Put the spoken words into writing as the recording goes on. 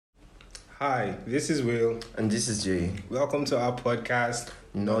Hi, this is Will. And this is Jay. Welcome to our podcast,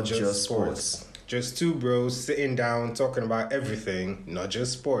 Not Just Sports. Just two bros sitting down talking about everything, not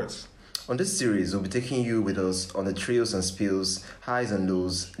just sports. On this series, we'll be taking you with us on the thrills and spills, highs and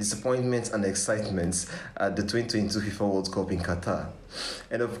lows, disappointments and excitements at the 2022 FIFA World Cup in Qatar.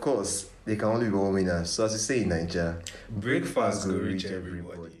 And of course, they can only be one winner. So as we say in Nigeria, Breakfast will reach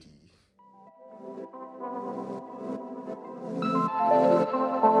everybody.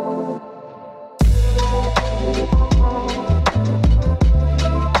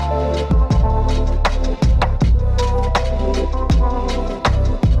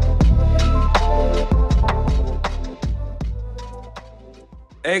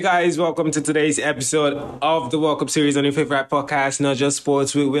 Hey guys, welcome to today's episode of the World Cup series on your favorite podcast, Not Just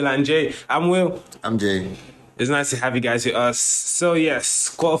Sports, with Will and Jay. I'm Will. I'm Jay. It's nice to have you guys with us. So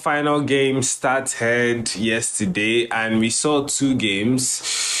yes, quarterfinal game started yesterday and we saw two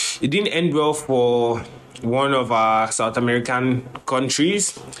games. It didn't end well for one of our South American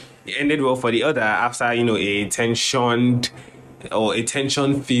countries. It ended well for the other after, a tension-filled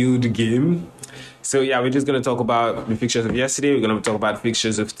game. So yeah, we're just going to talk about the fixtures of yesterday. We're going to talk about the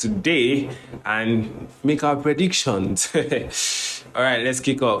fixtures of today and make our predictions. All right, let's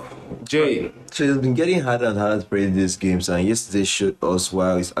kick off. Jay. So it's been getting harder and harder to predict these games, and yesterday showed us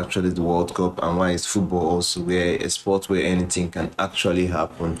why it's actually the World Cup and why it's football also, where a sport where anything can actually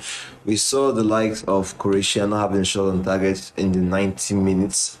happen. We saw the likes of Croatia not having a shot on target in the 90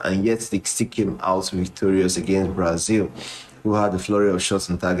 minutes, and yet they still came out victorious against Brazil, who had a flurry of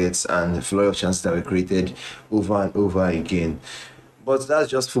shots on targets and a flurry of chances that were created over and over again. But that's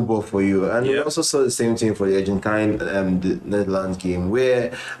just football for you. And we also saw the same thing for the Argentine the Netherlands game,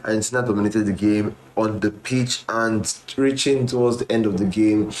 where Argentina dominated the game on the pitch and reaching towards the end of the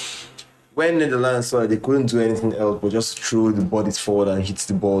game. When Netherlands saw they couldn't do anything else but just throw the bodies forward and hit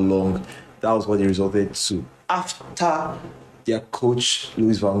the ball long, that was what they resulted to. After their coach,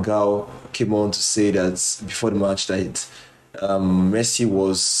 Louis van Gaal, came on to say that before the match that Messi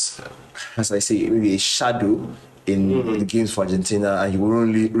was, as I say, maybe a shadow in the games for Argentina, and he will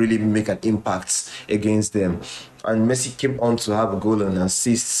only really make an impact against them. And Messi came on to have a goal and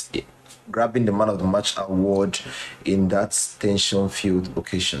assist, grabbing the Man of the Match award in that tension-filled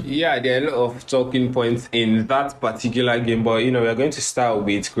occasion. Yeah, there are a lot of talking points in that particular game, but we're going to start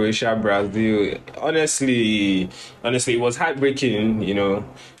with Croatia, Brazil. Honestly, it was heartbreaking. It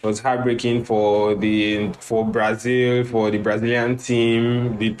was heartbreaking for Brazil, for the Brazilian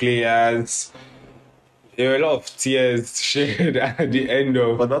team, the players. There were a lot of tears shed at the end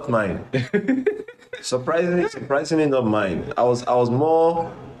of, but not mine. Surprisingly, not mine. I was more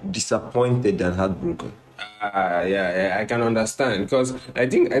disappointed than heartbroken. Yeah, I can understand, because I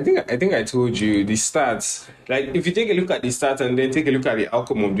think I told you the stats. Like, if you take a look at the stats and then take a look at the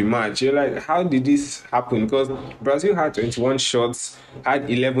outcome of the match, you're like, how did this happen? Because Brazil had 21 shots, had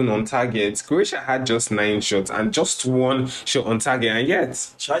 11 on target. Croatia had just 9 shots and just 1 shot on target, and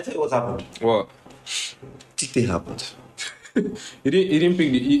yet. Shall I tell you what happened? What? Tite happened. He didn't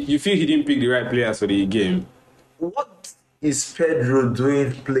pick you feel he didn't pick the right players for the game? What is Pedro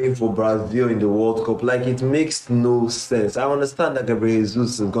doing playing for Brazil in the World Cup? Like, it makes no sense. I understand that Gabriel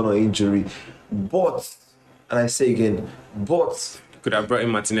Jesus has gone on injury, but, and I say again, but could have brought in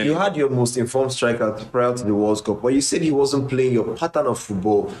Martinelli. You had your most informed striker prior to the World Cup, but you said he wasn't playing your pattern of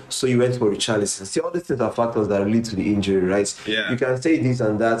football, so you went for Richarlison. See, all these things are factors that lead to the injury, right? Yeah. You can say this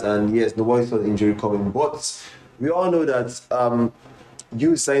and that, and yes, nobody saw the injury coming, but we all know that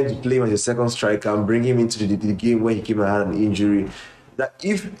you decided to play him as your second striker and bring him into the game when he came and had an injury. That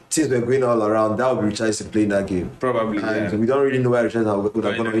if things were going all around, that would be Richarlison playing that game. Probably, and we don't really know where Richarlison would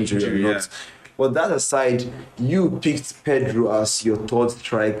have gone on injury or not. But that aside, you picked Pedro as your third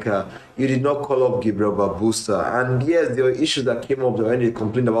striker. You did not call up Gabriel Barbosa. And yes, there were issues that came up when they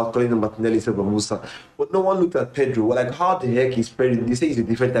complained about calling him Martinelli instead of Barbosa. But no one looked at Pedro. Like, how the heck is Pedro? They say he's a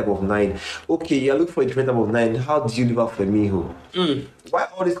different type of 9. Okay, you look for a different type of 9. How do you leave out Firmino? Why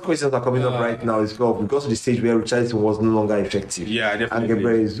all these questions are coming up right now is because of the stage where Richarlison was no longer effective. Yeah, definitely. And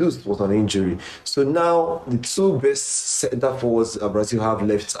Gabriel Jesus was on injury. So now the two best centre forwards Brazil have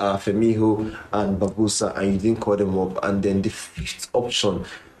left are Firmino and Barbosa, and you didn't call them up. And then the fifth option,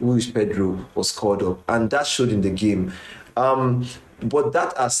 who is Pedro, was called up, and that showed in the game. But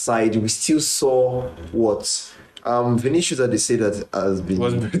that aside, we still saw what Vinicius, that they say that has been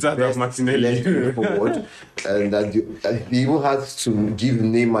was better than Martinelli forward, and that they even had to give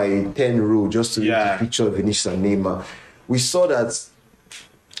Neymar a 10 rule just to make the picture of Vinicius and Neymar. We saw that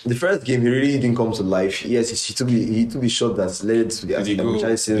the first game, he really didn't come to life. Yes, he took the shot that led to the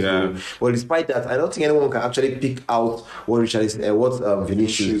Richarlison's goal. But despite that, I don't think anyone can actually pick out what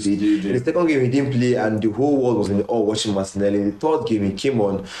Vinicius did. In the second game, he didn't play, and the whole world was in awe watching Martinelli. In the third game, he came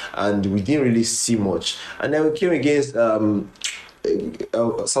on, and we didn't really see much. And then we came against South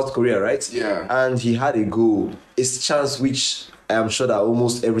Korea, right? Yeah. And he had a goal. It's a chance which I am sure that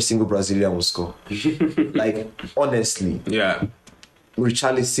almost every single Brazilian will score. Like, honestly. Yeah.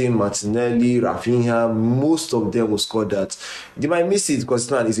 Richarlison, Martinelli, Rafinha, most of them will score that. They might miss it because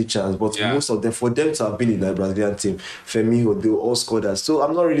it's not an easy chance, but most of them, for them to have been in the Brazilian team, Firmino, they will all score that. So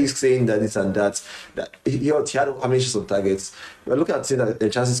I'm not really saying that this and that. That he had how many shots on targets. But look at the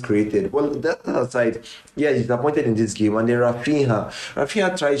chances created. Well, that aside, yeah, he's disappointed in this game. And then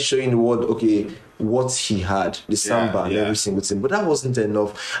Rafinha tried showing the world, okay, what he had, the samba and every single thing, but that wasn't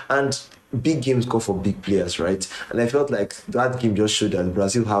enough. And big games go for big players, right? And I felt like that game just showed that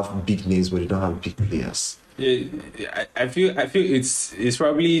Brazil have big names, but they don't have big players. Yeah, I feel it's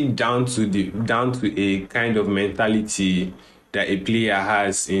probably down to a kind of mentality that a player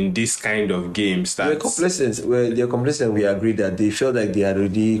has in this kind of games. They're complacent. They're complacent. We agree that they felt like they had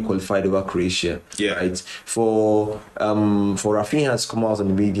already qualified over Croatia. Yeah. Right. For Rafinha to come out on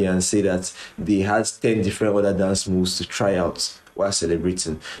the media and say that they had 10 different other dance moves to try out while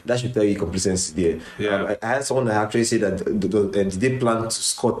celebrating, that should tell you complacency there. Yeah. I had someone that actually said that they planned to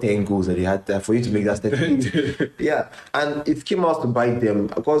score 10 goals and they had for you to make that statement. Yeah, and it came out to bite them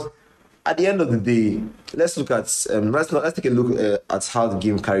because at the end of the day, let's look at let's take a look at how the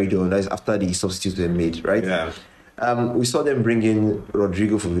game carried on after the substitutes were made, right? Yeah. We saw them bring in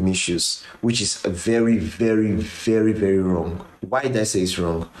Rodrigo for Vinicius, which is very, very, very, very wrong. Why did I say it's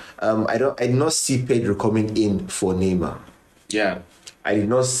wrong? I did not see Pedro coming in for Neymar. Yeah. I did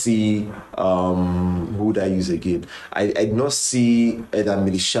not see who would I use again? I did not see Eder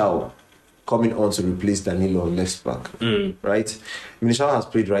Militao coming on to replace Danilo on left back. Right? Militao has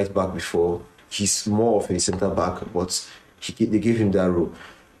played right back before. He's more of a centre back, but they gave him that role.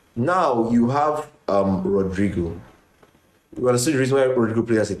 Now you have Rodrigo. You understand the reason why Rodrigo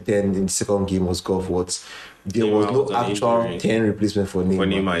played as a 10 in the second game was because what? There was no actual 10 replacement for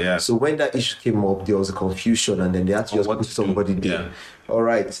Neymar. Yeah. So when that issue came up, there was a confusion, and then they had to just put somebody there. Yeah. All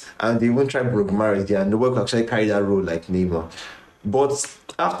right. And they won't try Bruno Maris there, and nobody could actually carry that role like Neymar. But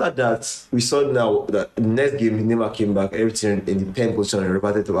after that, we saw now that the next game, Neymar came back, everything in the 10 position and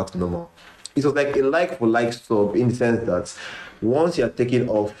reverted to back to normal. It was like a like for like sub in the sense that once you are taking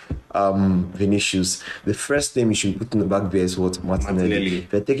off Vinicius, the first name you should put in the back there is what? Martinelli.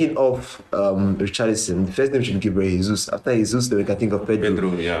 If you're taking off Richarlison, the first name should be Gabriel Jesus. After Jesus, then we can think of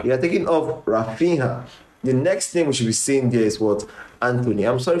Pedro. Yeah. You're taking off Rafinha. The next name we should be saying there is what? Anthony.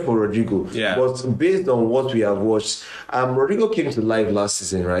 I'm sorry for Rodrigo. Yeah. But based on what we have watched, Rodrigo came to life last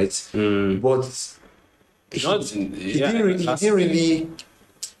season, right? But he didn't really.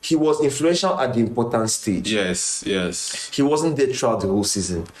 He was influential at the important stage. Yes. He wasn't there throughout the whole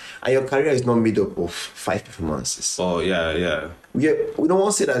season. And your career is not made up of 5 performances. Oh, yeah. We don't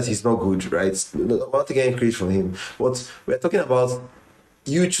want to say that he's not good, right? We're not taking any credit from him. But we're talking about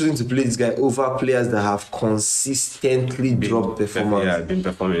you choosing to play this guy over players that have consistently dropped performance. Yeah, been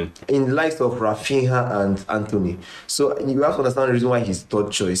performing. In the likes of Rafinha and Anthony. So you have to understand the reason why he's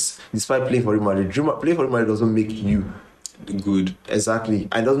third choice, despite playing for Real Madrid. Playing for Real Madrid doesn't make you good. Exactly.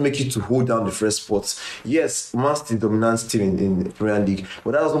 And it doesn't make you to hold down the first spot. Yes, Man City dominant team in the Premier League,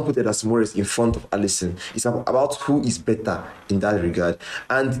 but that doesn't put Eder Morris in front of Alisson. It's about who is better in that regard.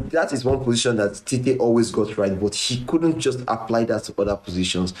 And that is one position that Tite always got right, but he couldn't just apply that to other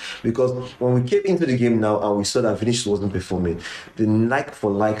positions. Because when we came into the game now and we saw that Vinicius wasn't performing, the like for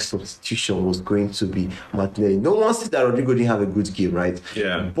like substitution was going to be Martinelli. No one said that Rodrigo didn't have a good game, right?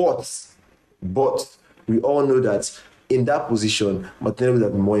 Yeah. But we all know that in that position, Martinelli would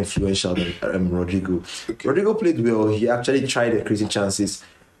have been more influential than Rodrigo. Okay. Rodrigo played well. He actually tried creating chances.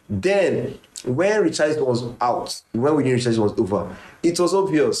 Then, when Richarlison was out, when we knew Richarlison was over, it was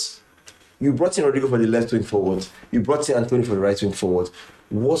obvious. You brought in Rodrigo for the left wing forward. You brought in Anthony for the right wing forward.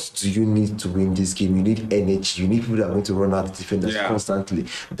 What do you need to win this game? You need energy. You need people that are going to run out the defenders constantly.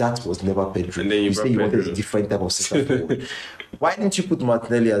 That was never Pedro. And then you say you wanted a different type of center forward. Why didn't you put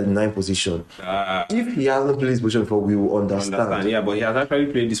Martinelli at the 9th position? If he hasn't played this position before, we will understand. Yeah, but he has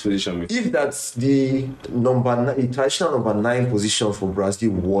actually played this position before. If that's the traditional number 9 position for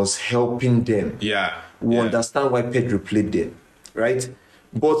Brazil was helping them, we understand why Pedro played there, right?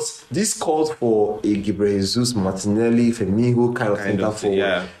 But this calls for a Gabriel Jesus, Martinelli, Firmino kind of center forward.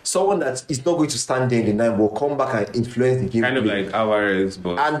 Yeah. Someone that is not going to stand there in the nine, but come back and influence the game. Kind of like Alvarez,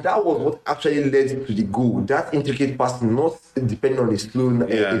 but and that was what actually led to the goal. That intricate passing, not depending on a slow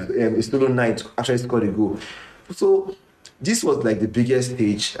nine to actually score the goal. So this was like the biggest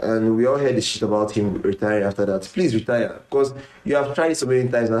stage, and we all heard the shit about him retiring after that. Please retire, because you have tried so many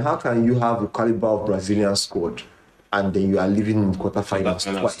times, and how can you have the caliber of Brazilian squad and then you are living in quarterfinals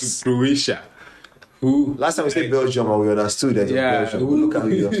twice? Croatia. Who Last time we said Belgium, and we understood that Belgium. Look at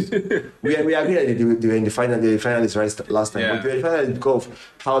you. we agree that they were in the final. The finalists right last time, but they were in the finalists because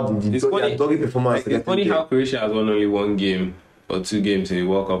of how the doggy performance. It's funny how Croatia has won only one game or two games in the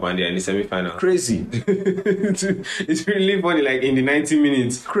World Cup and they're in the semi-final. Crazy. It's really funny, like in the 90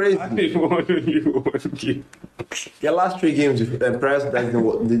 minutes. Crazy. They won only one game. Their last three games, prior to that,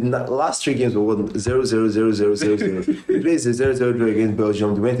 the last three games were 0-0-0-0-0-0-0. They played 0-0 draw against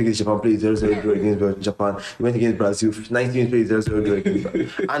Belgium. They went against Japan, played 0-0 draw against Japan. They went against Brazil, 19 played 0-0 draw against Brazil.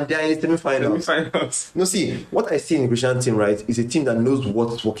 And they're in the semi-finals. No, see, what I see in the Christian team, right, is a team that knows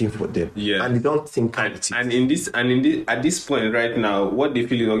what's working for them. Yeah. And they don't think and at this point right now, what they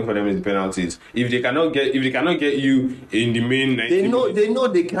feel is working for them is the penalties. If they cannot get you in the main 90 they know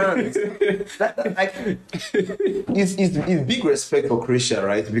they can't. It's big respect for Croatia,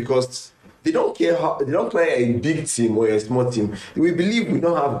 right? Because they don't care they don't play a big team or a small team. We believe we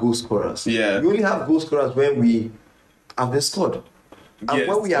don't have goal scorers. Yeah. We only have goal scorers when we have been scored. And Yes,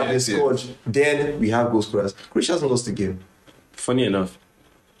 when we have been yes. scored, then we have goal scorers. Croatia hasn't lost the game. Funny enough.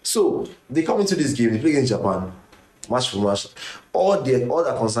 So they come into this game, they play against Japan, match for match. All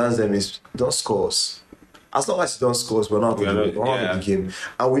that concerns them is don't score us. As long as you don't score us, we're not going to win the game.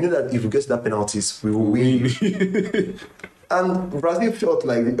 And we know that if we get to that penalties, we will win. And Brazil felt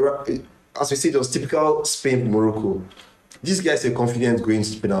like, as we said, it was typical Spain, Morocco. These guys are confident going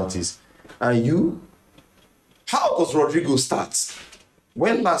to penalties. And how does Rodrigo start?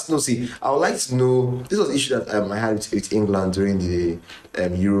 When last? No, see, I would like to know. This was an issue that I had with England during the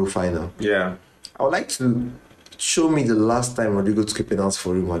Euro final. Yeah. I would like to show me the last time Rodrigo took a penalty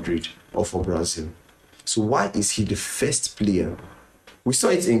for Real Madrid or for Brazil. So why is he the first player? We saw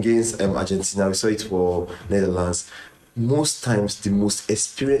it against Argentina. We saw it for Netherlands. Most times, the most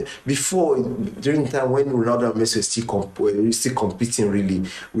experienced. During the time when Ronaldo and Messi were still competing, really,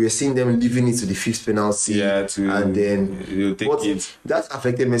 we were seeing them leaving it to the fifth penalty. Yeah, and then take it. That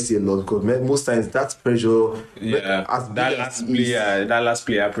affected Messi a lot because most times that pressure. Yeah, that last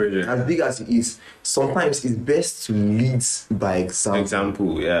player pressure. As big as it is, sometimes it's best to lead by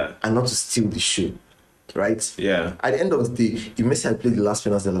example. Yeah, and not to steal the show. Right? Yeah. At the end of the day, if Messi had played the last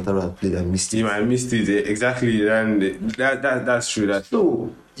penalty, Lautaro had played and missed it. He might have missed it, exactly. And that's true.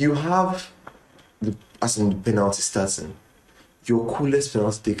 So you have the penalty starting. Your coolest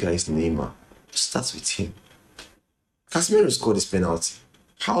penalty taker is Neymar. Start with him. Casemiro scored this penalty.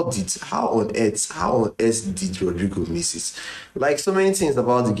 How on earth did Rodrigo miss it? Like so many things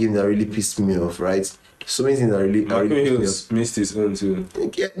about the game that really pissed me off, right? So many things that really missed his own too.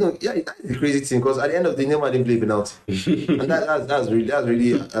 That's the crazy thing because at the end of the day, Neymar didn't play penalty, and that's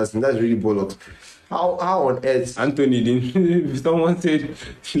really bollocks. How on earth? Anthony didn't. Someone said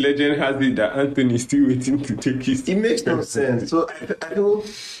legend has it that Anthony is still waiting to take his. It makes no sense. So I feel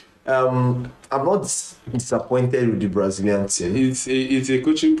I'm not disappointed with the Brazilian team. It's a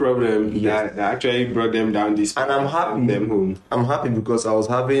coaching problem that actually brought them down this. And I'm happy. Them home. I'm happy because I was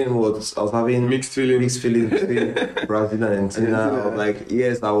having mixed feelings between Brazil and Argentina. I was like,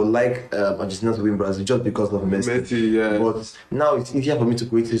 yes, I would like Argentina to win Brazil just because of Messi. Yeah. But now it's easier for me to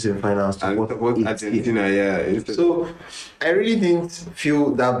go into the semi-finals to support Argentina. Yeah. So I really didn't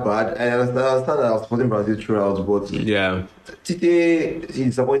feel that bad. I understand that I was supporting Brazil throughout, but yeah. Tite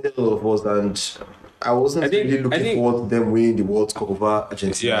disappointed all of us, and I wasn't really looking forward to them winning the World Cup over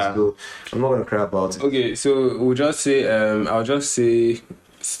Argentina. Yeah. So I'm not gonna cry about it. Okay, so I'll just say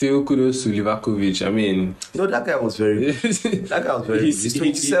still kudos to Livakovic. I mean, no, that guy was very he's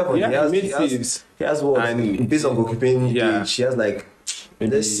 27. He has what? And based on goalkeeping age, he has like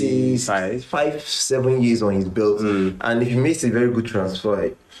let's see 5-7 years on his belt. And if he makes a very good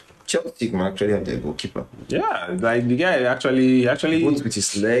transfer, Chelsea can actually have their goalkeeper. Yeah, like the guy actually both with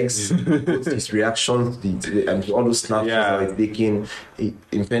his legs, both his reactions, and all those snaps that he's taking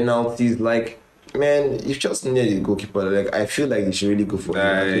in penalties. Like, man, if Chelsea need a goalkeeper, like I feel like they should really go for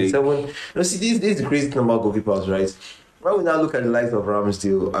him. 27. See, this is the crazy thing about goalkeepers, right? When we now look at the likes of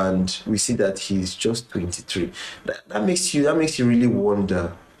Ramsdale and we see that he's just 23, that makes you really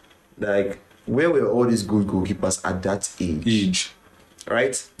wonder, like, where were all these good goalkeepers at that age?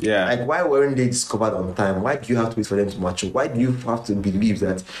 right? Yeah. Like, why weren't they discovered on time? Why do you have to wait for them to mature? Why do you have to believe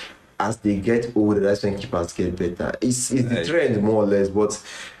that as they get older, that's when keepers get better? It's the trend, more or less. But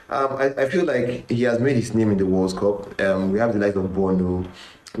I feel like he has made his name in the World Cup. We have the likes of Bono.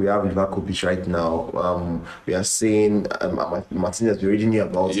 We have Livakovic right now. We are saying Martinez. We already knew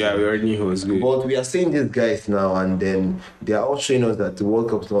about. Yeah, we already knew he was good. But we are seeing these guys now, and then they are all showing us that the World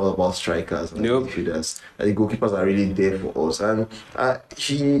Cup is not all about strikers and Nope. midfielders. That the goalkeepers are really there for us. And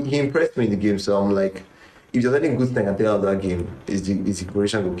he impressed me in the game. So I'm like, if there's any good thing I can tell out of that game, is the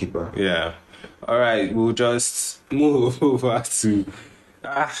Croatian goalkeeper. Yeah. All right, we'll just move over to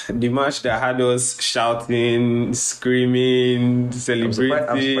the match that had us shouting, screaming, I'm celebrating.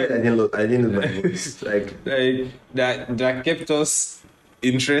 surprised I didn't lose my voice. Like that kept us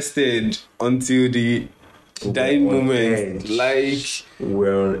interested until the dying on moment. edge. Like,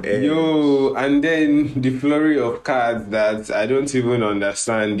 we're on edge. yo, and then the flurry of cards that I don't even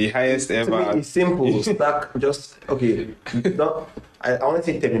understand. The highest To ever. me, it's simple. Stack just okay. I want to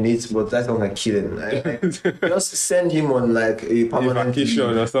say terminate, but that sounds like killing. Just send him on like a permanent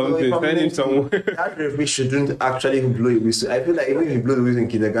Vacation or something. Send him somewhere. That referee shouldn't actually blow a whistle. I feel like even if he blows a whistle in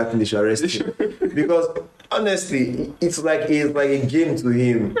kindergarten, they should arrest him because honestly, it's like a game to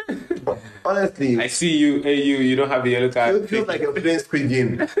him. Honestly, I see you, hey you don't have a yellow card. it feels like you're playing Squid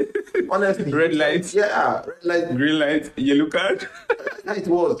Game. Honestly, Red light, yeah, red light. green light, yellow card. That's how it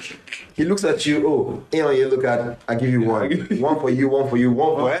was. He looks at you. Oh, in on yellow card, I give you one. One for you, one for you,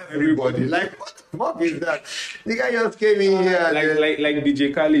 one for everybody. Like, what the fuck is that? The guy just came in here. and then Like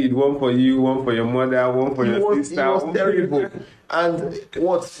DJ Khaled, one for you, one for your mother, one for your he sister. was terrible. And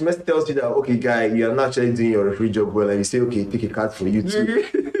what Messi tells you that, okay, guy, you are not actually doing your referee job well, and you say, okay, take a card for you too.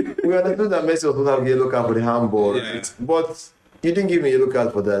 We understood that Messi was supposed to have a yellow card for the handball, Yeah. right? But you didn't give me a yellow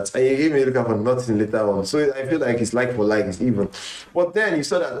card for that, and you gave me a yellow card for nothing later on. So I feel like it's like for like, it's even. But then you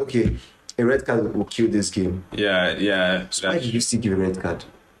saw that, okay, a red card will kill this game. Yeah. Why did you still give a red card?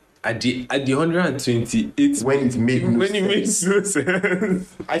 At the 128th When it made no when it makes sense. no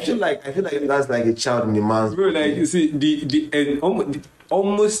sense. I feel like that's like a child in a man's Bro, like you see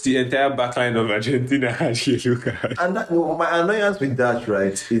almost the entire backline of Argentina had yellow card. And that, no, my annoyance with that,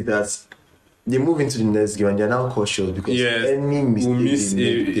 right, is that they move into the next game and they're now cautious because any mistake we miss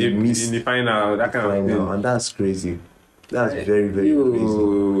they miss in the final, that kind of right thing. now, and that's crazy. That's very, very crazy.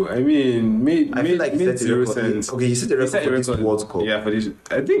 Yo, I mean, I feel like he made set a zero record. sense. Okay, he set a He record set a for this record. World Cup. Yeah, for this.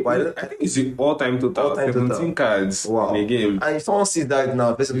 I think it's the all-time total. All-time 17 total. cards Wow. in a game. And if someone sees that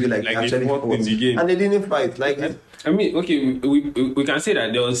now, basically like Like actually they fought in fought. the game. And they didn't fight. Like I mean, okay, we can say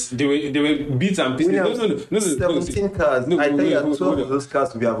that they were bits and pieces. No. 17 cards. No, I tell you, wait, that hold 12 on. of those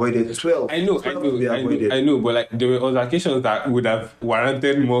cards to be avoided. 12. I know, 12 to be avoided. I know, but like there were other occasions that would have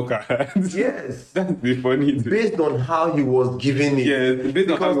warranted more cards. Yes. That's the funny thing. Based on how he was giving it. Yeah, based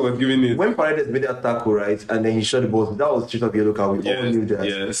on how he was giving it. When Paredes made that tackle, right, and then he shot the ball, that was straight up yellow card. We all Yes, knew that.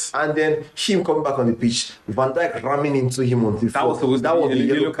 yes. And then him coming back on the pitch, Van Dijk ramming into him on the That was floor. supposed to be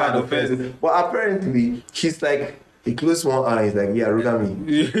the a yellow card offense. But apparently, he's like, he closed one eye. He's like, yeah, look at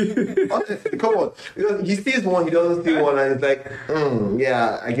me. Honestly, come on. Because he sees one, he doesn't see one, and it's like,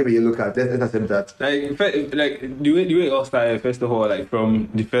 yeah, I give a yellow card. Let's accept that. Like the way it all started, first of all, like from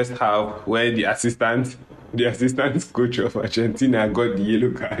the first half where the assistant coach of Argentina got the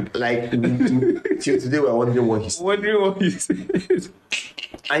yellow card. Like, till today, we're wondering what he's. Wondering what he said.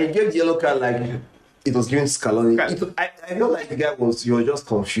 And he gave the yellow card like it was giving Scaloni. I feel like the guy was just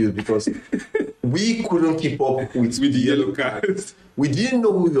confused because we couldn't keep up with With the yellow cards. We didn't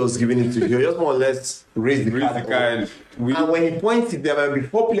know who he was giving it to. He just more or less raised the card. card. And when he points it, there might be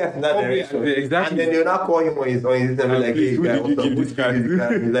 4 players in that Four players, direction. exactly. And then they'll not call him on his and be like, please, hey, who guy, did you what's up? give Who this did you give the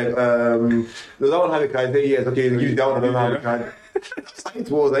card? He's like, does that one have a card? I say, yes, okay, give that one, doesn't have a card. That's how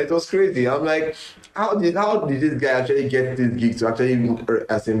it was. It was crazy. I'm like, how did this guy actually get this gig to actually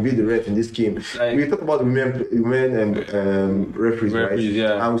assemble the ref in this game? Like, we talked about women and referees, right?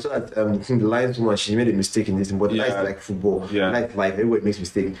 yeah. And we saw that the Lions woman, she made a mistake in this, but Yeah. that's like football. Yeah. Like life, everybody makes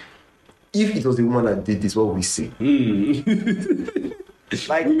mistakes. If it was the woman that did this, what would we see?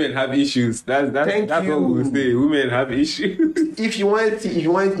 Like, Women have issues. That's Thank what you. we say. Women have issues. if you want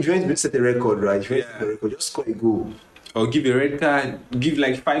to set a record, right? If you want to set a record, just score a goal. Or give a red card. Give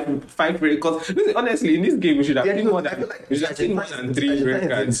like five red cards. Listen, honestly, in this game we should have seen more I feel than like we should have seen more than 3 red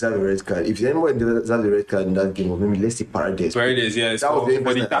cards. deserve a red card. If anyone deserves a red card in that game, or maybe let's say Paredes. Paredes, yes. That was the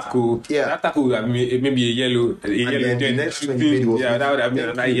For the first- tackle. Yeah. That tackle would have made maybe a yellow. then the next one he made was- Yeah, that would have been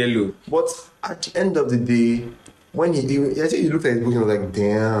another yellow. But at the end of the day, when I think he looked at his book and was like,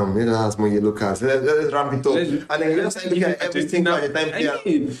 damn, maybe that's more yellow cards. Let's ramp it up. And then he just like, look at every single at the time. I Yeah.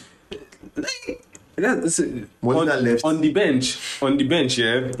 mean, like, Molina left. On the bench,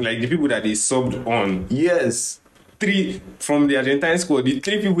 yeah, like the people that they subbed on. Yes. 3 from the Argentine squad, the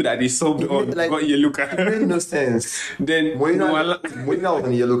 3 people that they subbed on Like, got yellow It card. made no sense. Then Molina was on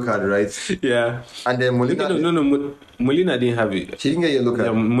a yellow card, right? yeah. And then Molina, No. Molina didn't have it. she didn't get a yellow card.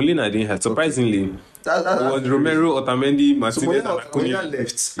 Yeah, Molina didn't have. Surprisingly, That's it was Romero, Otamendi, Martinez, Molina and Molina Acuna.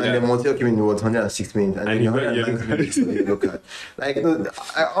 left, Yeah. and then Montiel came in the 106 minutes, and then he the got 109 minutes for the yellow card. Like, no,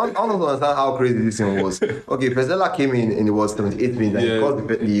 I don't understand how crazy this thing was. Okay, Pesela came in the 78th minute, and he Yeah. caused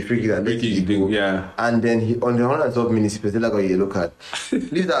the free kick that led to the goal. Yeah. And then on the 112 minutes, Pesela got a yellow card.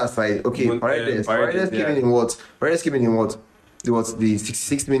 Leave that aside. Okay, Paredes came in what? Paredes came in what? It was the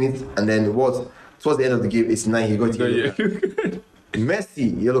 66th minute, and then what? Towards the end of the game, 89, he got a yellow card.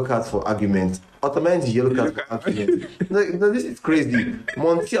 Messi, yellow cards for argument. Otamendi, yellow cards for argument. No, this is crazy.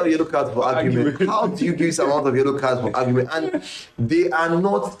 Montiel, yellow cards for argument. How do you give this amount of yellow cards for argument? And they are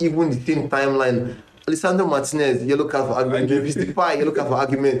not even the same timeline. Lisandro Martinez, yellow card for argument. Memphis Depay, yellow card for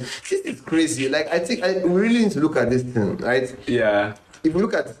argument. This is crazy. Like, I think we really need to look at this thing, right? Yeah. If we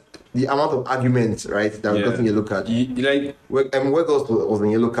look at the amount of arguments, right, that we got in yellow card. Like, Weghorst was on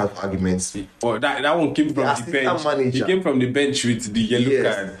yellow card for arguments. or that one came from the assistant bench. manager. He came from the bench with the yellow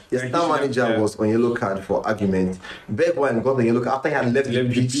card. The Like, star manager was on yellow card for argument. Bergwijn got the yellow card after he had left the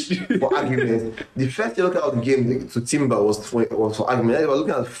pitch for argument. The first yellow card of the game to Timber was for argument. We're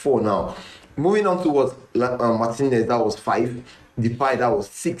looking at 4 now. Moving on to what Martinez, that was 5. Depay, that was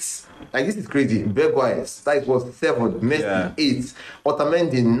 6. Like, this is crazy. Bergwijn, that was 7. Messi, 8.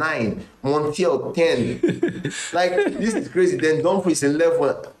 Otamendi, 9. Montiel, 10. Like, this is crazy. Then Dumfries,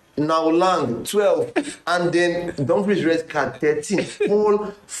 11. Now Lang, 12. And then Dumfries red card, 13.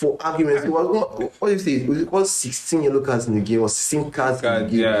 All for arguments. What do you say? It was 16 yellow cards in the game, or 16 cards in the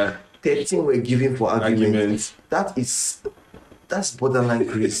game. Yeah. 13 were given for arguments. That's borderline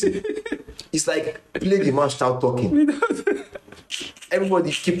crazy. It's like, play the match without talking.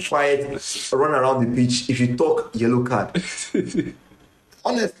 Everybody keep quiet, run around the pitch. If you talk, yellow card.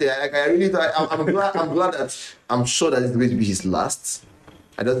 Honestly, I'm glad that I'm sure that it's going to be his last.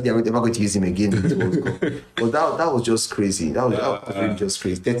 I don't think they're ever going to use him again in the World Cup. But that was just crazy. That was really just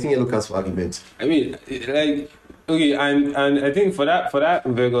crazy. 13 yellow cards for argument. I mean, like, okay, and I think for that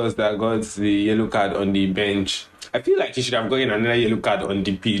Vegas that got the yellow card on the bench, I feel like he should have gotten another yellow card on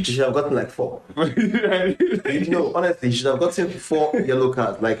the pitch. He should have gotten like 4. No, honestly, he should have gotten 4 yellow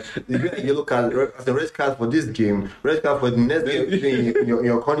cards. Like, you get a yellow card, the red card for this game, red card for the next game in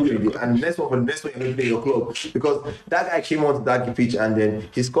your country, and next one for the next one you're playing in your club. Because that guy came onto that pitch and then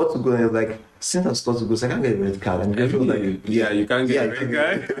he scored 2 goals and he was like, since I scored 2 goals, I can't get a red card. And he was like, you can't get a red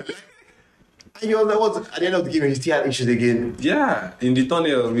card. And you was like, what? At the end of the game, he still had issues again. Yeah, in the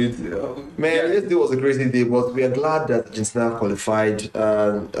tunnel with Yesterday was a crazy day, but we are glad that Argentina qualified.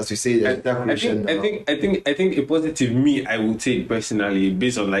 As we say, I think a positive I will take personally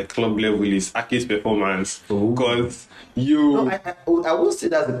based on like club level is Ake's performance, because I won't say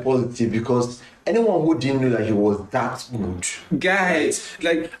that's a positive, because anyone who didn't know that he was that good, guys,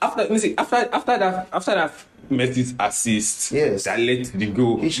 like after that Messi's assist that led to the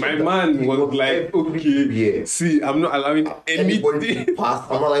goal, my man was like, okay, see, I'm not allowing anything to pass.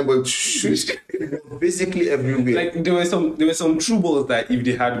 I'm not allowing anybody to shoot. Basically everywhere. Like there were some true balls that if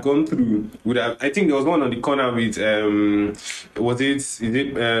they had gone through would have. I think there was one on the corner with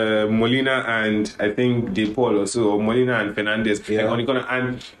Molina and I think De Paul also, or Molina and Fernandez on the corner,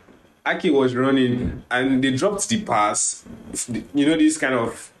 and Ake was running and they dropped the pass. You know, this kind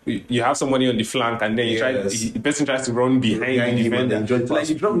of, you have somebody on the flank and then the person tries to run behind the defender. Like,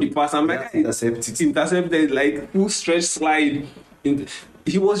 you drop the pass and intercepted, like full stretch slide.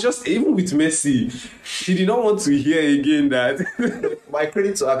 He was just, even with Messi, he did not want to hear again that. My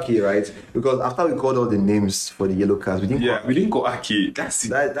credit to Ake, right? Because after we called all the names for the yellow cards, we didn't call Ake. That's it.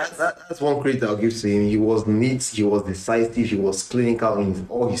 That's one credit I'll give to him. He was neat, he was decisive, he was clinical in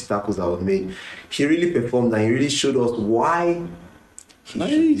all his tackles that were made. He really performed and he really showed us why he should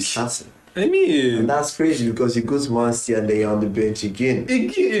be starting. I mean, and that's crazy because he goes Man City and they're on the bench again.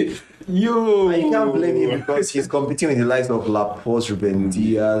 Yo, and you can't blame him because he's competing with the likes of Laporte, Ruben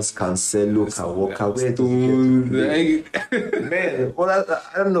Diaz, Cancelo, Kawaka. Man,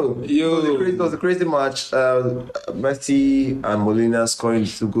 I don't know. It was a crazy match. Messi and Molina scoring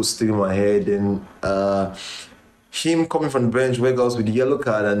 2 goals to my head, and him coming from the bench, Weghorst with the yellow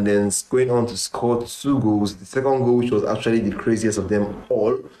card, and then going on to score 2 goals. The second goal, which was actually the craziest of them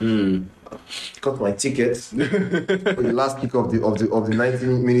all. got my ticket for the last kick of the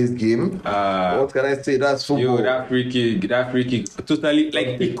 19 minutes game. What can I say? That's football. Yo, that free kick, totally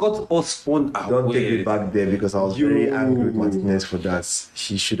like it got us fun. Don't take me back there because I was very angry with Martinez for that.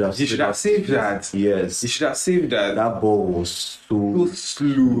 He should have saved that. Yes, he should have saved that. That ball was so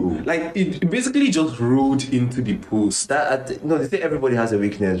slow. Like it basically just rolled into the post. They say everybody has a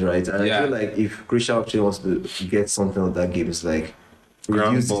weakness, right? And I feel like if Croatia actually wants to get something of that game, it's like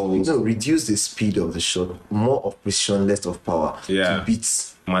reduce the speed of the shot, more of precision, less of power to beat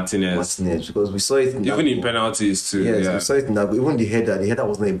Martinez, because we saw it in penalties too. Yes, we saw it in that. Even the header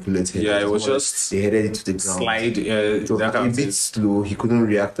was not a bullet header. Yeah, it was just they headed it to the ground. Slide. It was a bit slow. He couldn't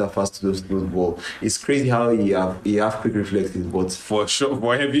react that fast to those balls. It's crazy how he have quick reflexes, but for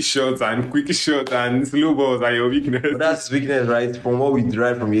heavy shots and quick shots and slow balls are your weakness. But that's his weakness, right? From what we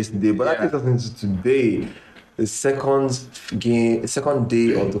derived from yesterday. But that takes us into today. The second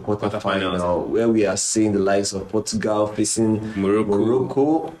day of the quarterfinal, where we are seeing the likes of Portugal facing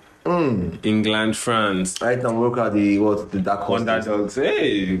Morocco. England, France. Right now, Morocco are the dark horse. Underdogs.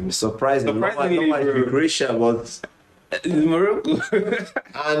 Hey, surprisingly, not Croatia, but Morocco.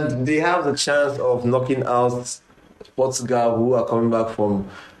 And they have the chance of knocking out Portugal, who are coming back from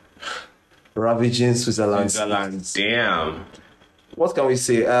ravaging Switzerland. Damn. What can we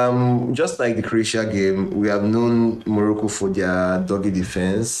say? Just like the Croatia game, we have known Morocco for their doggy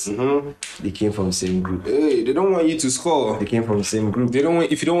defense. They came from the same group. Hey, they don't want you to score. They came from the same group. They don't want.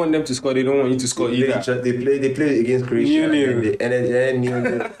 If you don't want them to score, they don't want you to score either. They played against Croatia.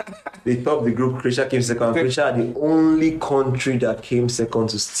 Nil. They topped the group. Croatia came second. Croatia are the only country that came second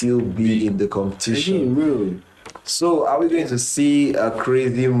to still be in the competition. Really? So, are we going to see a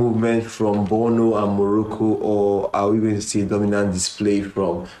crazy movement from Bono and Morocco, or are we going to see a dominant display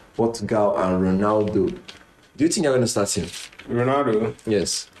from Portugal and Ronaldo? Do you think you're going to start him? Ronaldo?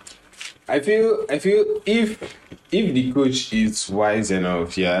 Yes. I feel if the coach is wise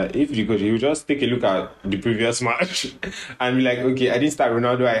enough, he will just take a look at the previous match and be like, okay, I didn't start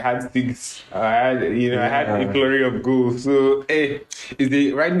Ronaldo, I had 6, I had a flurry of goals. So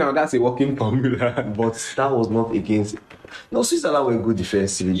right now that's a working formula. But that was not against. No, Switzerland were good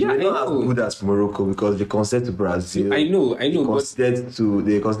defensively. Yeah, they're not as good as Morocco because they conceded to Brazil. I know. They conceded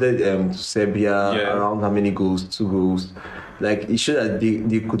to Serbia around how many goals? 2 goals. Like, it showed that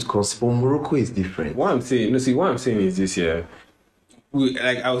they could concede. But Morocco is different. What I'm saying is this year.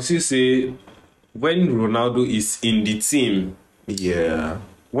 I would still say, when Ronaldo is in the team. Yeah.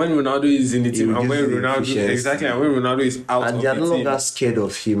 When Ronaldo is in the team and when Ronaldo is out and of the team. they are no longer scared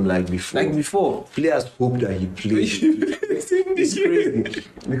of him like before. Players hope that he plays. It's crazy.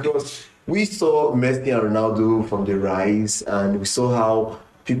 Because we saw Messi and Ronaldo from the rise, and we saw how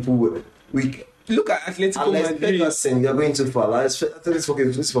people were... Look at Atletico Madrid. Peterson, you're going too far. Let's for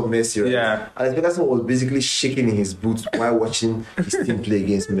Messi, right? Yeah. Alex Peterson was basically shaking in his boots while watching his team play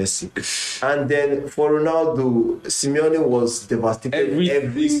against Messi. And then for Ronaldo, Simeone was devastated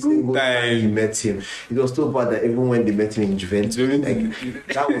every single time he met him. It was so bad that even when they met him in Juventus,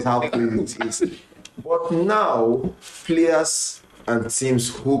 that was how crazy it is. But now, players and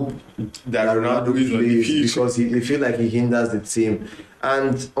teams hope that Ronaldo plays because they feel like he hinders the team.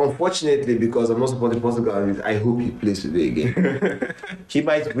 And unfortunately, because I'm not supporting Portugal, I hope he plays today again. He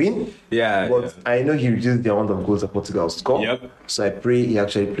might win, but I know he reduced the amount of goals that Portugal score. Yep. So I pray he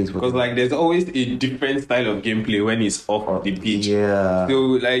actually plays. Because there's always a different style of gameplay when he's off the pitch. Yeah.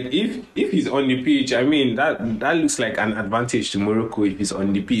 So if he's on the pitch, I mean that looks like an advantage to Morocco if he's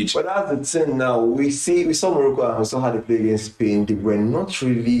on the pitch. But that's the thing now. We saw Morocco and we saw how they play against Spain. They were not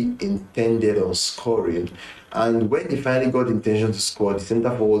really intended on scoring. And when they finally got the intention to score, the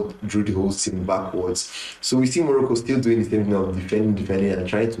centre forward drew the whole team backwards. So we see Morocco still doing the same thing of defending and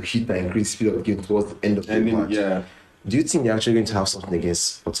trying to hit and increase the speed of the game towards the end of the match. Yeah. Do you think they're actually going to have something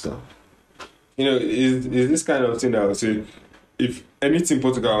against Portugal? Is this kind of thing that I would say, if anything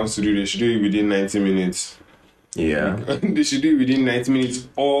Portugal wants to do, they should do it within 90 minutes. Yeah. They should do it within 90 minutes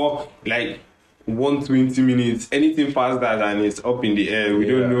or 120 minutes. Anything past that and it's up in the air. We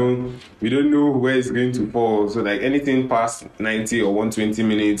don't know where it's going to fall. So anything past 90 or 120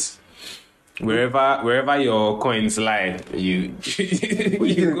 minutes, wherever your coins lie, you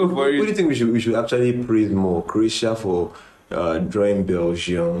go for it. What do you think we should actually praise more? Croatia for drawing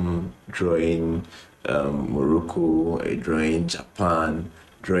Belgium, drawing Morocco, drawing Japan,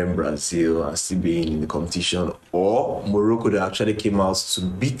 drawing Brazil, and still being in the competition, or Morocco that actually came out to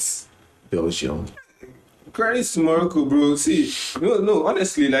beat Belgium? Credit to Morocco, bro. See, no,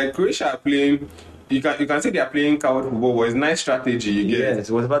 honestly, Croatia are playing you can say they are playing coward football, but it's nice strategy. You get.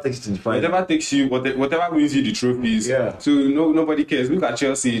 Yes, whatever takes you to the final. Whatever takes you, whatever wins you the trophies. Yeah. So nobody cares. Look at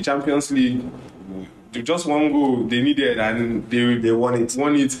Chelsea, Champions League. Just one goal they needed and They won it.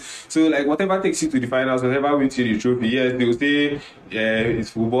 Won it. So like whatever takes you to the finals, whatever wins you the trophy. Yes, they will say it's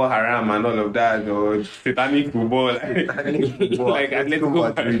football haram and all of that, or satanic football, Satanic football, like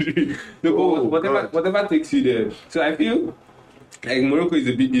Atletico Madrid. No, Oh, but God. whatever takes you there. So I feel like Morocco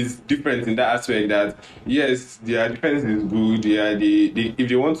is different in that aspect that yes, their defense is good. Yeah, they if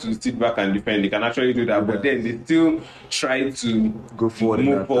they want to sit back and defend, they can actually do that. But then they still try to Go forward,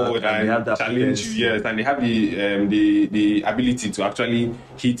 move forward and they have and that challenge potential. you. Yes, and they have the ability to actually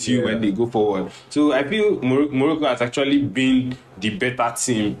hit you when they go forward. So I feel Morocco has actually been the better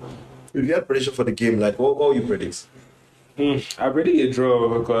team. If you had prediction for the game, like what will you predict? I predict a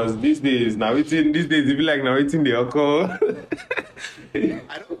draw because these days it be like now waiting the occur.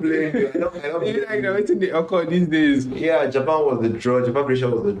 I don't blame you. I don't It be like blame now you. waiting the occur these days. Yeah, Japan was the draw. Japan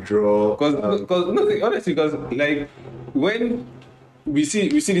prediction was the draw. Honestly, because like when we see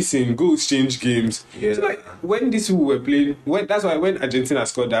this in goals change games. Yeah. So like when these people were playing, that's why when Argentina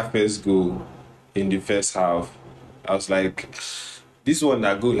scored that first goal in the first half, I was like, this one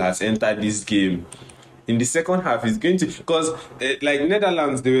that goal has entered this game. In the second half, it's going to because like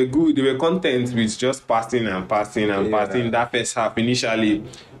Netherlands, they were good. They were content with just passing and passing that first half initially.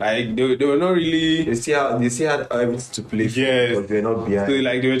 Like they were not really. They still had everything to play for, Yes. but they're not behind. So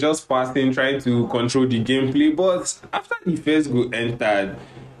like they were just passing, trying to control the gameplay. But after the first goal entered,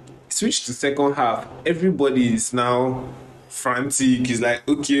 switch to second half, everybody is now frantic. It's like,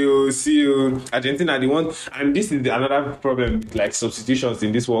 okay, see you. Argentina, they want, and this is another problem with like substitutions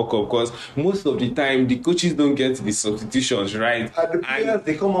in this World Cup because most of the time the coaches don't get the substitutions right. And the players,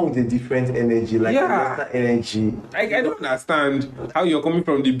 they come on with a different energy, like Yeah. lesser energy. Like I don't understand how you're coming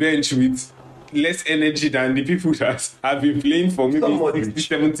from the bench with less energy than the people that have been playing for maybe Somebody 60,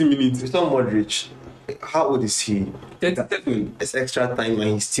 70 minutes. Mr. Modric, how old is he? 37. It's extra time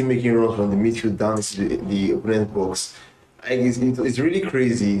and he's still making runs from the midfield down to the opponent box. Like it's really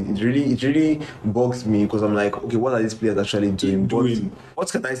crazy. It really bugs me because I'm like, okay, what are these players actually doing? But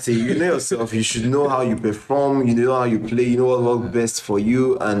what can I say? You know yourself. You should know how you perform. You know how you play. You know what works best for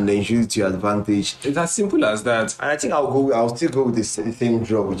you, and then use it to your advantage. It's as simple as that. And I think I'll still go with the same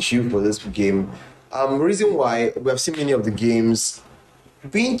draw with you for this game. Reason why we have seen many of the games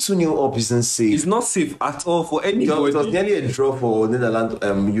being 2-0 up isn't safe. It's not safe at all for It was anybody. nearly a draw for Netherlands,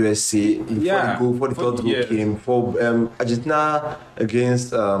 USA. Yeah. Before the third goal Yes. came. For Argentina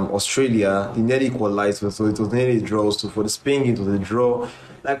against Australia, they nearly equalized, so it was nearly a draw. So for the Spain game, it was a draw.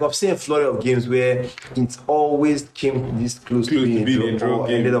 Like I've seen a flurry of games where it always came this close to being a draw, or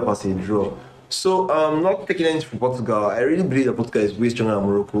game. ended up as a draw. So not taking anything from Portugal, I really believe that Portugal is way stronger than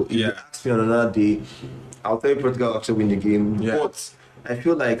Morocco. If you Yeah. ask me on another day, I'll tell you Portugal actually win the game. Yeah. But I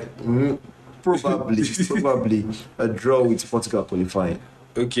feel like probably a draw with Portugal qualifying.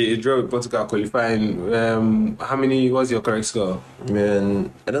 Okay, a draw with Portugal qualifying. What's your correct score?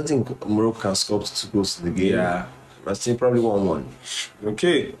 Man, I don't think Morocco can score 2 goals to the game. Yeah. I think probably 1-1.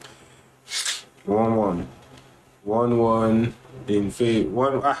 Okay. 1-1. 1-1 in favor.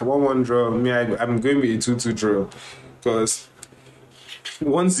 1-1 draw. I'm going with a 2-2 draw. Because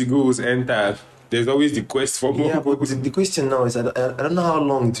once the goals enter, there's always the quest for more Yeah, but goals. the question now is I don't know how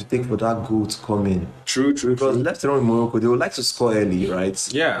long it will take for that goal to come in. True. Because left around Morocco, they would like to score early, right?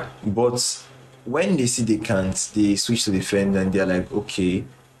 Yeah. But when they see they can't, they switch to defend and they're like, okay,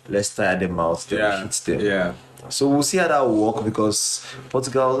 let's tire them out. Then we hit them. Yeah. So we'll see how that will work because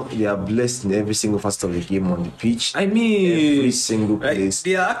Portugal, they are blessed in every single facet of the game on the pitch. I mean, Every single like, place.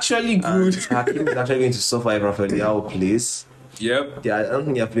 they are actually And good. Hakim is actually going to suffer if Rafael Leao plays. Yep. I don't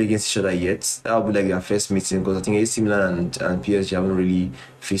think they have played against each other yet. That will be like their first meeting because I think AC Milan and PSG haven't really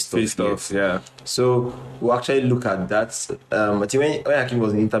faced Faced off off, yet. yeah. So we'll actually look at that. I think when Hakim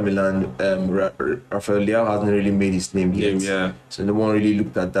was in Inter Milan, Rafael Leao hasn't really made his name yet. Yeah. So no one really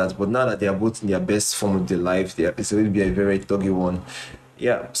looked at that. But now that they are both in their best form of their life, it's going to be a very thuggy one.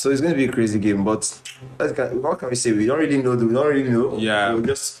 Yeah, so it's going to be a crazy game. But what can we say? We don't really know. Yeah. We'll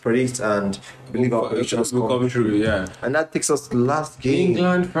just predict and believe our predictions will come true, yeah. And that takes us to the last game.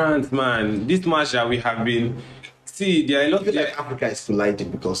 England, France, man. This match that we have been. See, there are a lot I feel like Africa is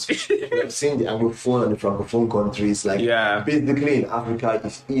colliding because we have seen the Anglophone and the Francophone countries. Like, Yeah. basically in Africa,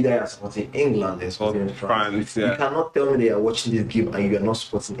 it's either you're supporting England or supporting France. France, yeah. You cannot tell me that you're watching this game and you are not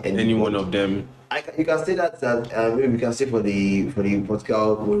supporting any one of them. You can say that maybe we can say for the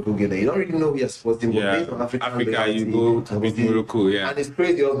Portugal Morocco game that you don't really know who you're supporting, but Yeah. based on African Africa, reality, you go to beat Morocco, yeah. And it's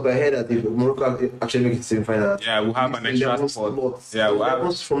crazy also by head that if Morocco actually make it to semi-final, Yeah, we'll have an extra 11 spot. slots. Yeah, we'll 11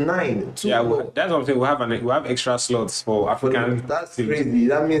 have, from 9. that's what I'm saying. We have extra slots for African. That's teams. crazy.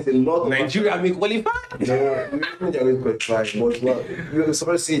 That means a lot of Nigeria may qualify. No, we they're going to qualify, but you're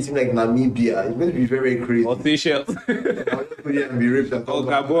supposed to see a team like Namibia. It's going to be very, very crazy. Or Seychelles. I'll just go there and be ripped and Or come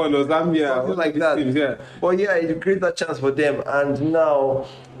back. Gabon or Zambia. Something like that. Teams, yeah. But yeah, it creates that chance for them. And now,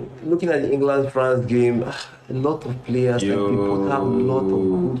 looking at the England-France game, a lot of players. Like people have a lot of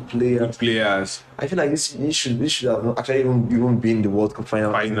good players. Good players. I feel like this should have actually even been the World Cup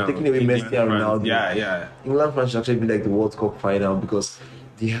final. Taking away Messi and Ronaldo. Yeah. England-France should actually be like the World Cup final because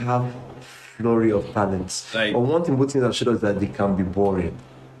they have flurry of talents. Like- But one thing both teams have showed us that they can be boring.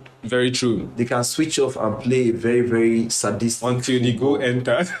 Very true. They can switch off and play a very, very sadistic Until the goal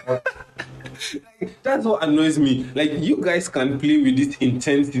enters. That's what annoys me. Like, you guys can play with this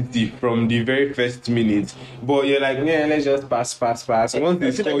intensity from the very first minute, but you're like, yeah, let's just pass. Once they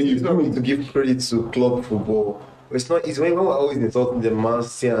I feel score, like you it's not really to give credit to club football. It's not easy when we're always insulting the Man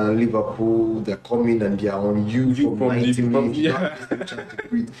City and Liverpool, they're coming and they're on you You from from 90 the- minutes. yeah. You don't have a chance to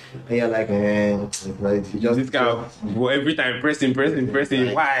breathe. And you're like, it's not easy. Just this guy, well, every time pressing.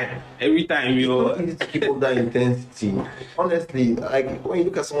 Why? Every time, it's not easy to keep up that intensity. Honestly, like when you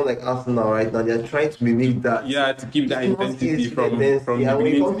look at someone like Arsenal right now, they're trying to mimic that. Yeah, to keep that It's not intensity easy from intensity. the And when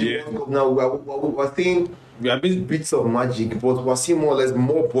it beginning comes to to the World end. Cup now, we're seeing We are basically, bits of magic, but we're seeing more or less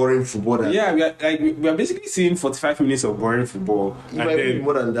more boring football than yeah, we are basically seeing 45 minutes of boring football, It might be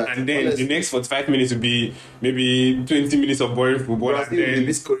more than that. and then Honestly. the next 45 minutes will be maybe 20 minutes of boring football, and Brazil will then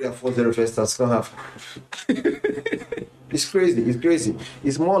beat Korea 4-0 first half, second half. It's crazy.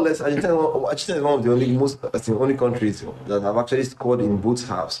 It's more or less Argentina is one of the only countries that have actually scored in both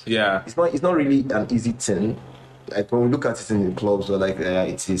halves. yeah. It's not really an easy thing. Like when we look at it in the clubs, or like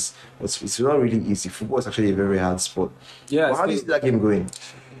it is, but it's not really easy. Football is actually a very hard sport. Yeah, But how do you so- see that game going?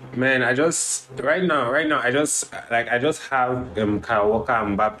 Man, I just right now, I just have Kyle Walker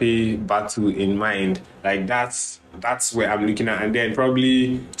and Mbappe battle in mind. Like that's where I'm looking at, and then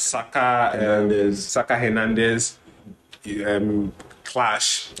probably Saka Hernandez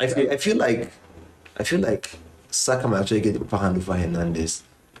clash. I feel like Saka might actually get the upper hand over Hernandez.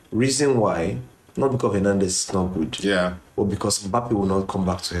 Reason why, not because Hernandez is not good, Yeah, but because Mbappe will not come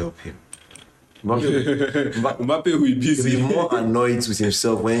back to help him. Mbappe Mbappe will be will busy. be more annoyed with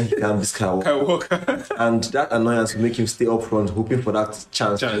himself when he can't beat Skywalker. Kyle Walker. And that annoyance will make him stay up front, hoping for that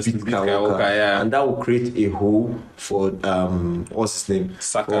chance to beat Kyle Skywalker. Walker, yeah. And that will create a hole for what's his name?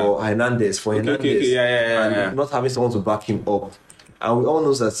 Saka. For Hernandez. Okay, yeah, and yeah. not having someone to back him up. And we all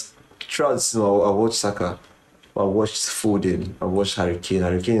know that throughout the season, I watched Saka. I watched Foden. I watched Harry Kane.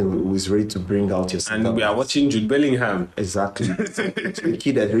 Harry Kane was ready to bring out your And we are watching Jude Bellingham. Exactly. It's a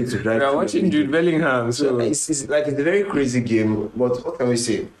kid that's ready to drive. We are through watching the Jude Bellingham. So So it's like it's a very crazy game, but what can we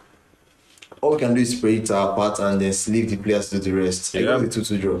say? All we can do is play it apart and then leave the players to do the rest. Yeah. Yeah. Like the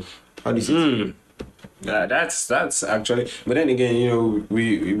 2-2 draw. How do you see it? yeah, that's actually. But then again,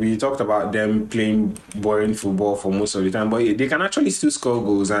 we talked about them playing boring football for most of the time, but they can actually still score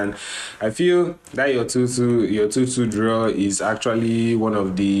goals, and I feel that your 2-2 draw is actually one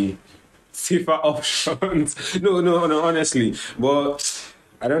of the safer options. No, honestly, but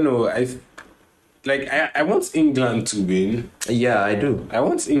I don't know. I want England to win. Yeah, I do. I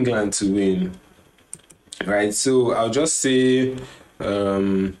want England to win. Right, so I'll just say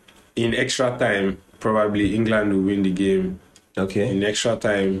in extra time, probably England will win the game. Okay. In extra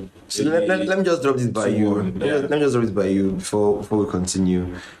time. So let me just drop this by you. 2-1, yeah. Let me just drop this by you before we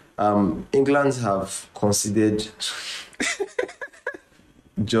continue. England have conceded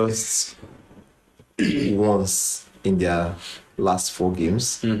just once in their last 4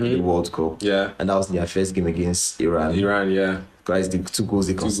 games in the World Cup. Yeah. And that was in their first game against Iran. Iran, yeah. Guys, the 2 goals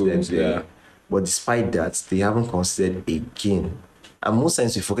they conceded. goals, yeah. But despite that, they haven't conceded again. And most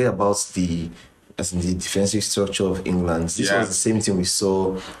times we forget about the defensive structure of England. This Yeah. was the same thing we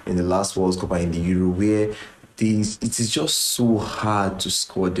saw in the last World Cup and in the Euro, where it is just so hard to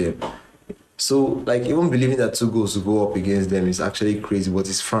score them. So, like, even believing that 2 goals will go up against them is actually crazy. But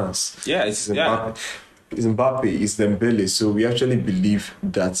it's France. Yeah, It's Mbappe. It's Mbappe. It's Dembele. So we actually believe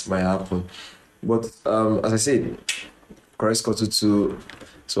that might happen. But as I said, Correa scored 2-2.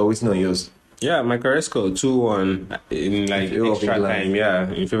 So we're waiting on yours. Yeah, my career scored 2-1 in like favor of extra England. time, yeah,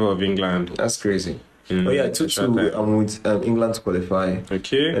 in favor of England. That's crazy. Mm, Oh yeah, extra 2-2. time. I'm with England to qualify.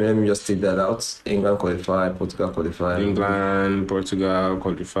 Okay. And let me just take that out. England qualify, Portugal qualify. England, Portugal That's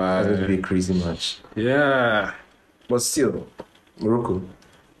going to be qualify. a crazy match. Yeah. But still, Morocco.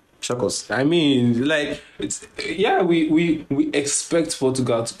 Shock us. I mean, like, we expect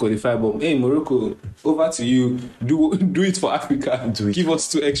Portugal to qualify, but hey, Morocco, over to you. Do it for Africa. Give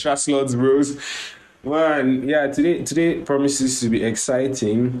us 2 extra slots, bros. Man, yeah, today promises to be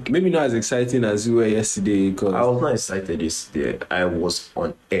exciting. Maybe not as exciting as we were yesterday, because I was not excited yesterday. I was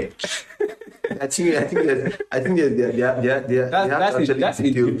on edge. I think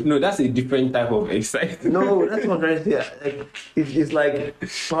that's a different type of excitement. No, that's what I'm trying to say. Like, it's like,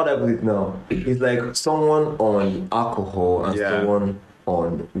 how do I put it now? It's like someone on alcohol and someone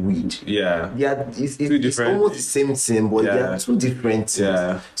on weed. Yeah. Yeah, it's almost the same thing, but they are 2 different things.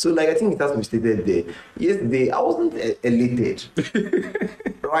 Yeah. So, like, I think it has to be stated there. Yesterday, I wasn't elated.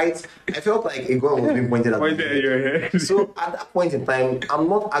 Right? I felt like a gun was being pointed at your head. So at that point in time, I'm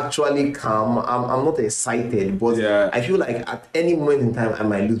not actually calm. I'm not excited, but I feel like at any moment in time, I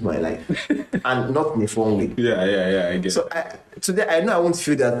might lose my life, and not in a fun way. Yeah. I guess. So today, I know I won't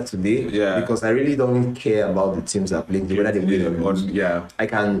feel that today, because I really don't care about the teams that are playing, whether they win or lose. Yeah. I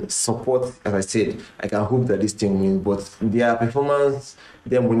can support, as I said, I can hope that this team wins, but their performance,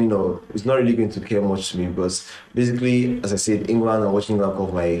 them winning, it's not really going to care much to me, because basically, as I said, England, I'm watching England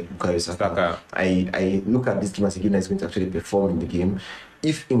of my Bukayo Saka. I look at this team as a game that's going to actually perform in the game.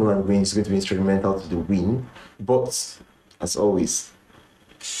 If England wins, it's going to be instrumental to the win, but as always,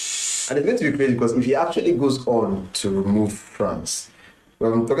 and it's going to be crazy because if he actually goes on to remove France,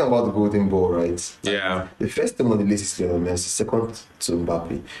 well, I'm talking about the Golden Ball, right? Yeah. The first team on the list is Lionel Messi, second to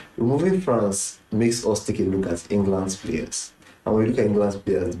Mbappe. Removing France makes us take a look at England's players. And when we look at England's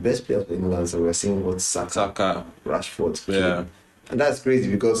players, the best players for England, so we're seeing what Saka, Rashford. Yeah. And that's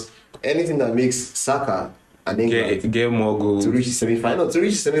crazy because anything that makes Saka and England get more goals to reach the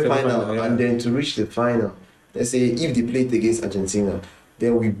semi-final, and then to reach the final. Let's say if they played against Argentina,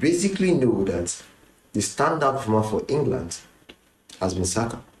 then we basically know that the standout performer for England has been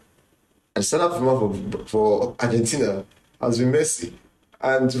Saka. And standout performer for Argentina has been Messi.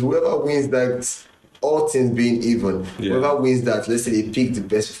 And whoever wins that, all things being even, whoever wins that, let's say they pick the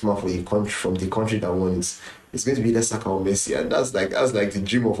best performer for a country from the country that won it, it's going to be either Saka or Messi, and that's like the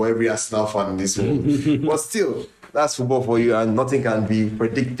dream of every Arsenal fan in this world. But still, that's football for you, and nothing can be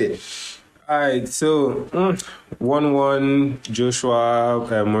predicted. All right, so 1-1 Joshua,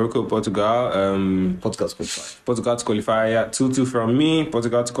 Morocco, Portugal. Portugal to qualify. Portugal to qualify. Yeah, 2-2 from me.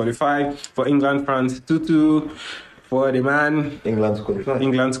 Portugal to qualify. For England, France 2-2. For the man, England to qualify.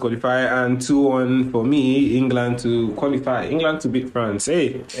 England to qualify, and 2-1 for me, England to qualify. England to beat France.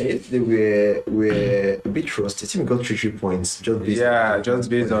 Hey. Yesterday we're a bit rusty. I think we got 3 points just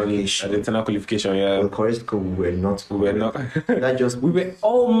based on the internal qualification. Yeah. Well, correct, we were not. That just we were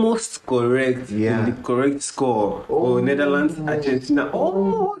almost correct in the correct score. Netherlands, Argentina.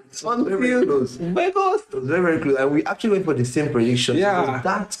 Almost very close. Very close. It was very, very close. And we actually went for the same prediction. Yeah. It was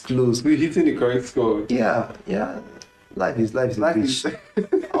that close. We're hitting the correct score. Yeah. Life is a bitch.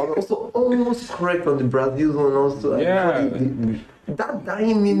 I was also almost correct on the Brazil one also. Yeah. That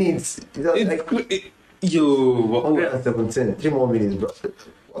 9 minutes. Yo. 117. 3 more minutes, bro.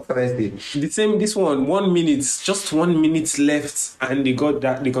 What can I say? This one, 1 minute, just 1 minute left, and they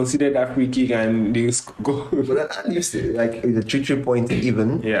considered that free kick and they go. But that leaves like the 3 point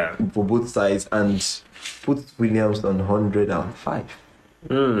even for both sides and put Williams on 105.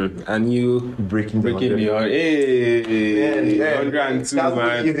 And you breaking the 100. Hey, 102,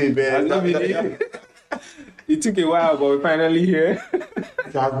 man. It took a while, but we're finally here.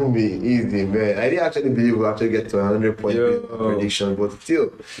 It hasn't been easy, man. I didn't actually believe we'll actually get to 100 point prediction, but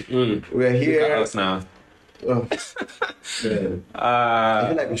still, we're here. Look at us now. I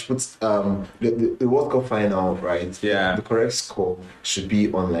feel like we should put the World Cup final, right? Yeah. The correct score should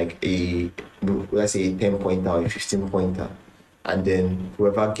be on like let's say a 10-pointer or a 15-pointer. And then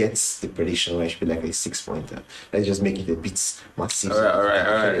whoever gets the prediction right should be like a 6-pointer. Let's just make it a bit massive. All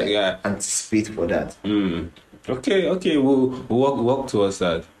right. Yeah. Anticipate for that. Okay. We'll work towards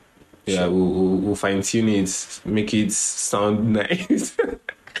that. Yeah, we'll fine tune it, make it sound nice.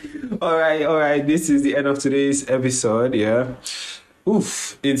 All right. This is the end of today's episode. Yeah.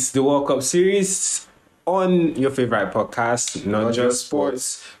 It's the World Cup series on your favorite podcast, Not Just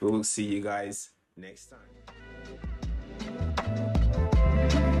Sports. We will see you guys next time.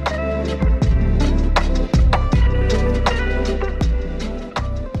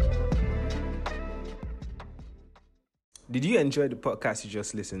 Did you enjoy the podcast you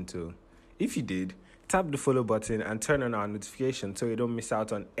just listened to? If you did, tap the follow button and turn on our notifications so you don't miss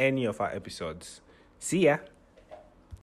out on any of our episodes. See ya!